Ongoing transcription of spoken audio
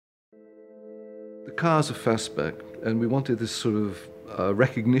The car's a fastback, and we wanted this sort of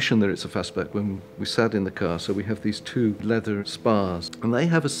recognition that it's a fastback when we sat in the car. So we have these two leather spars, and they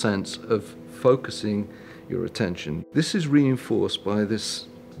have a sense of focusing your attention. This is reinforced by this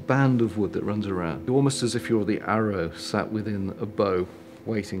band of wood that runs around, almost as if you're the arrow sat within a bow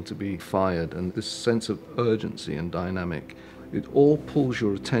waiting to be fired, and this sense of urgency and dynamic. It all pulls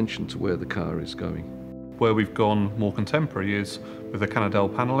your attention to where the car is going. Where we've gone more contemporary is with the Canadell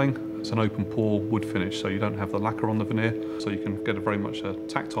panelling. It's an open pore wood finish, so you don't have the lacquer on the veneer, so you can get very much a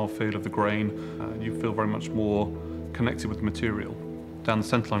tactile feel of the grain. You feel very much more connected with the material. Down the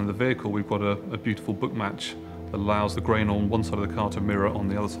centre line of the vehicle, we've got a beautiful book match that allows the grain on one side of the car to mirror on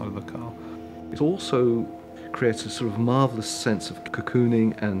the other side of the car. It also creates a sort of marvellous sense of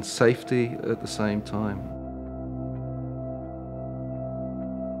cocooning and safety at the same time.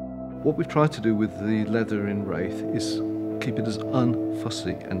 What we've tried to do with the leather in Wraith is keep it as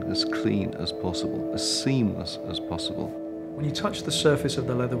unfussy and as clean as possible, as seamless as possible. When you touch the surface of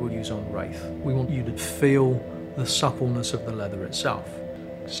the leather we'll use on Wraith, we want you to feel the suppleness of the leather itself.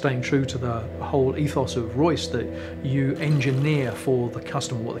 Staying true to the whole ethos of Royce, that you engineer for the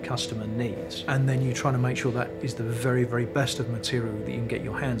customer what the customer needs, and then you try to make sure that is the very, very best of material that you can get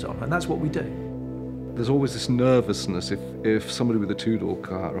your hands on, and that's what we do. There's always this nervousness if somebody with a two-door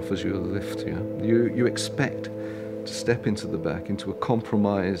car offers you a lift. You expect to step into the back, into a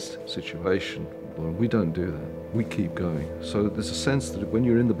compromised situation. Well, we don't do that. We keep going. So there's a sense that when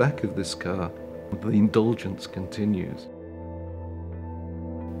you're in the back of this car, the indulgence continues.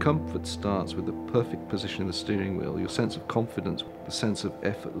 Comfort starts with the perfect position of the steering wheel, your sense of confidence, the sense of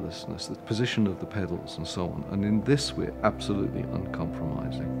effortlessness, the position of the pedals and so on. And in this, we're absolutely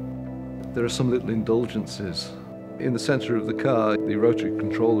uncompromising. There are some little indulgences. In the center of the car, the rotary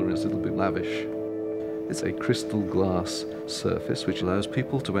controller is a little bit lavish. It's a crystal glass surface which allows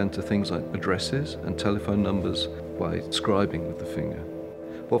people to enter things like addresses and telephone numbers by scribing with the finger.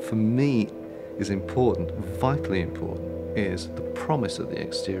 What for me is important, vitally important, is the promise of the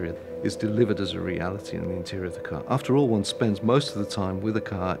exterior is delivered as a reality in the interior of the car. After all, one spends most of the time with a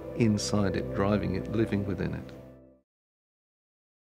car inside it, driving it, living within it.